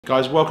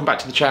Guys, welcome back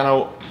to the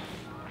channel.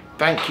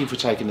 Thank you for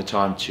taking the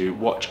time to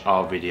watch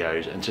our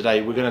videos, and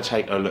today we're going to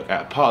take a look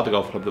at a part of the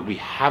golf club that we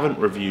haven't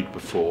reviewed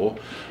before.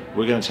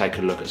 We're going to take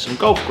a look at some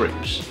golf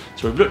grips.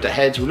 So we've looked at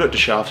heads, we've looked at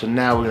shafts, and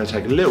now we're going to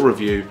take a little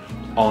review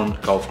on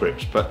golf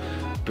grips. But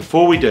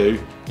before we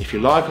do, if you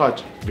like our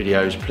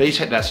videos, please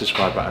hit that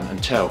subscribe button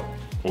and tell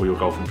all your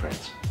golfing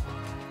friends.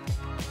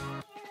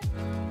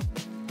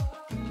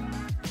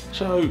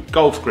 So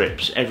golf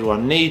grips,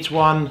 everyone needs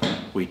one.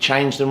 We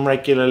change them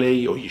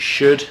regularly, or you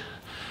should.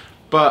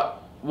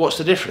 But what's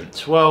the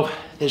difference? Well,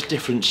 there's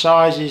different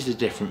sizes, there's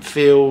different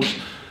feels.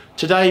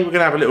 Today we're going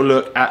to have a little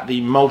look at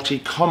the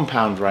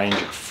multi-compound range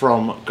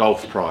from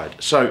Golf Pride.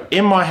 So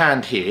in my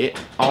hand here,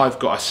 I've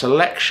got a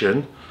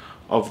selection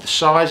of the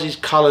sizes,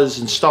 colours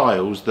and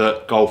styles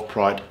that Golf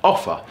Pride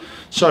offer.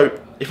 So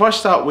if I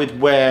start with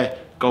where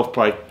Golf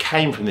Pride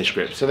came from this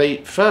grip. So they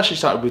firstly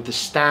started with the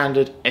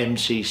standard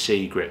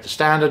MCC grip, the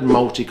standard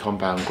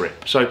multi-compound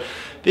grip. So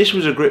this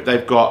was a grip,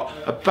 they've got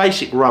a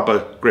basic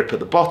rubber grip at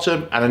the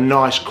bottom and a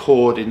nice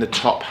cord in the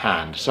top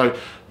hand. So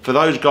for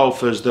those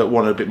golfers that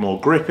want a bit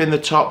more grip in the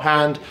top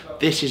hand,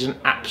 this is an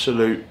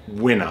absolute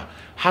winner.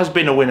 Has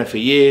been a winner for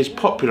years,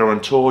 popular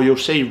on tour. You'll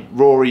see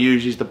Rory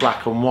uses the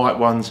black and white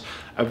ones.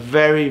 A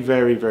very,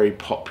 very, very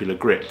popular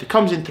grip. It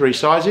comes in three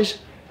sizes.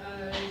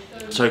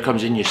 So it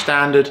comes in your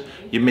standard,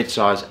 your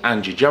mid-size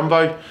and your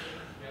jumbo.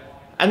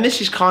 And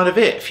this is kind of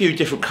it. A few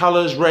different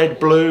colours, red,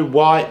 blue,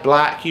 white,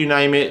 black, you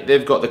name it,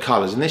 they've got the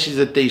colours. And this is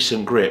a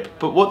decent grip.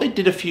 But what they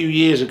did a few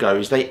years ago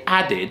is they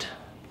added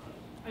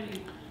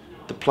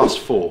the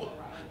 +4.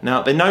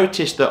 Now they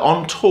noticed that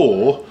on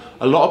tour,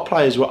 a lot of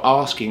players were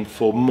asking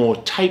for more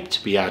tape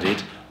to be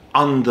added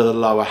under the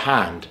lower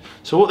hand.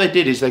 So what they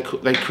did is they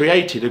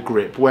created a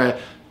grip where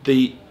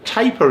the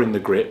taper in the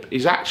grip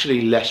is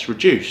actually less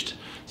reduced.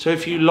 So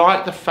if you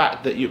like the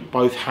fact that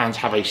both hands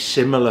have a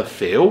similar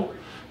feel,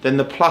 then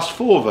the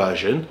 +4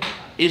 version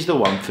is the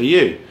one for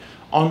you.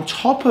 On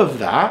top of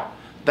that,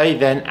 they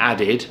then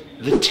added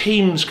the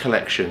teams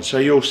collection. So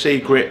you'll see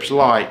grips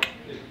like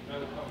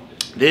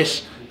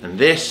this and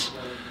this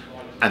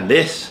and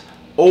this,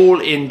 all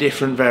in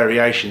different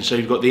variations. So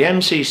you've got the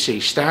MCC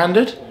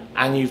standard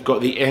and you've got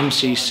the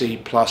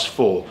MCC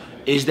 +4.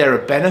 Is there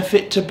a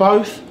benefit to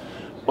both?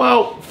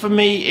 Well, for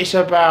me, it's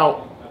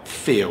about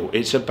feel,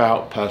 it's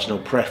about personal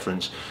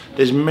preference.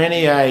 There's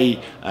many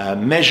a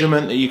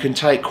measurement that you can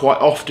take. Quite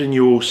often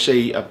you will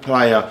see a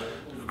player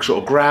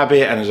sort of grab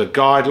it, and as a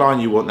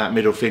guideline you want that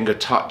middle finger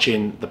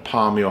touching the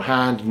palm of your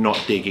hand,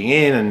 not digging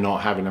in and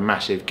not having a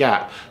massive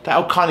gap.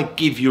 That'll kind of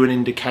give you an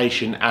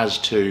indication as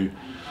to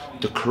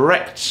the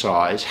correct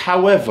size.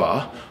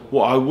 However,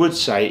 what I would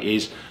say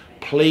is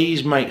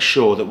please make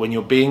sure that when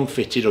you're being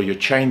fitted or you're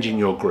changing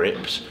your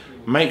grips,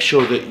 make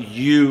sure that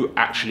you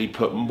actually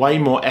put way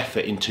more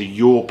effort into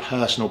your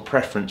personal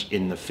preference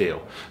in the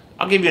feel.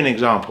 I'll give you an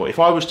example. If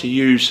I was to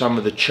use some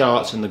of the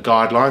charts and the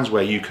guidelines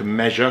where you can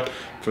measure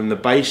from the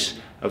base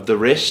of the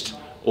wrist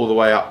all the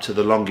way up to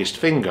the longest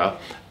finger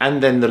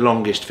and then the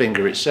longest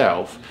finger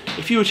itself,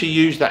 if you were to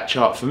use that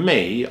chart for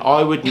me,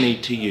 I would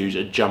need to use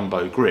a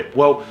jumbo grip.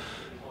 Well,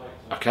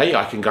 okay,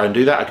 I can go and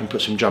do that. I can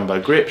put some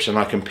jumbo grips and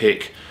I can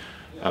pick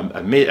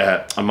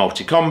a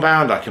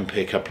multi-compound, I can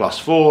pick a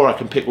 +4, I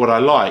can pick what I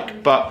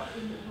like, but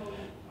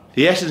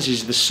the essence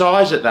is the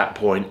size at that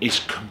point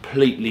is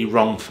completely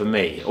wrong for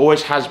me. It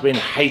always has been.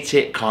 Hate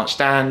it, can't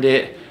stand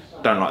it,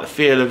 don't like the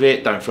feel of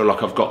it, don't feel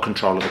like I've got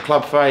control of the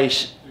club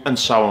face, and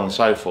so on and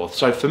so forth.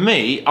 So for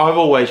me, I've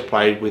always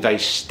played with a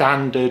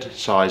standard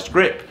sized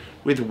grip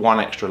with one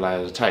extra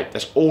layer of tape.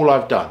 That's all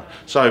I've done.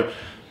 So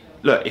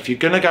look, if you're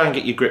going to go and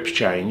get your grips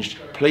changed,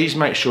 please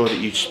make sure that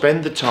you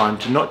spend the time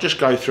to not just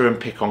go through and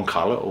pick on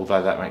colour,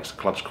 although that makes the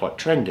clubs quite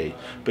trendy,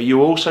 but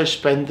you also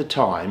spend the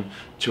time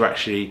to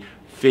actually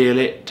feel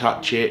it,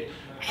 touch it.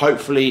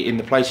 Hopefully in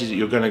the places that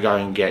you're going to go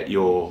and get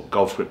your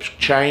golf grips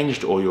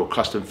changed or your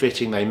custom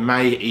fitting, they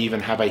may even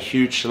have a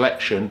huge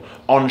selection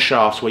on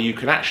shafts where you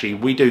can actually,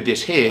 we do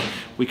this here,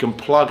 we can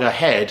plug a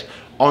head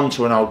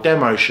onto an old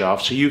demo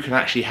shaft so you can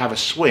actually have a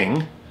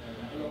swing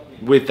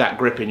with that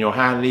grip in your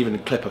hand and even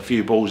clip a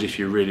few balls if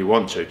you really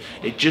want to.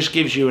 It just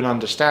gives you an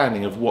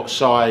understanding of what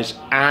size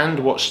and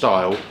what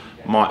style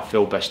might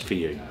feel best for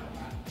you.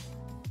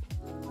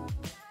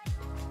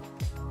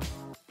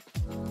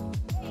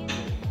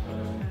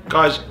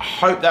 Guys, I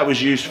hope that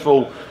was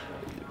useful.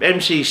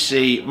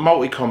 MCC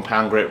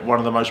multi-compound grip, one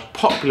of the most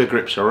popular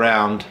grips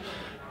around.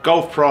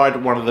 Golf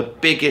Pride, one of the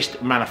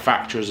biggest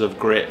manufacturers of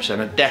grips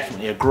and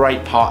definitely a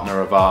great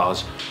partner of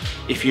ours.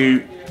 If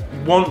you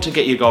want to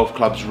get your golf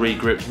clubs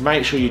re-gripped,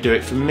 make sure you do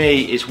it. For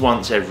me, it's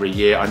once every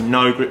year. I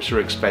know grips are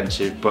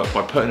expensive, but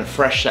by putting a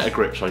fresh set of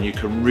grips on, you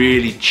can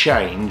really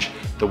change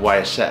the way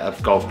a set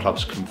of golf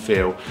clubs can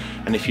feel.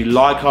 And if you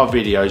like our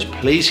videos,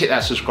 please hit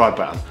that subscribe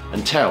button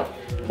and tell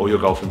all your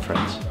golfing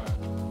friends.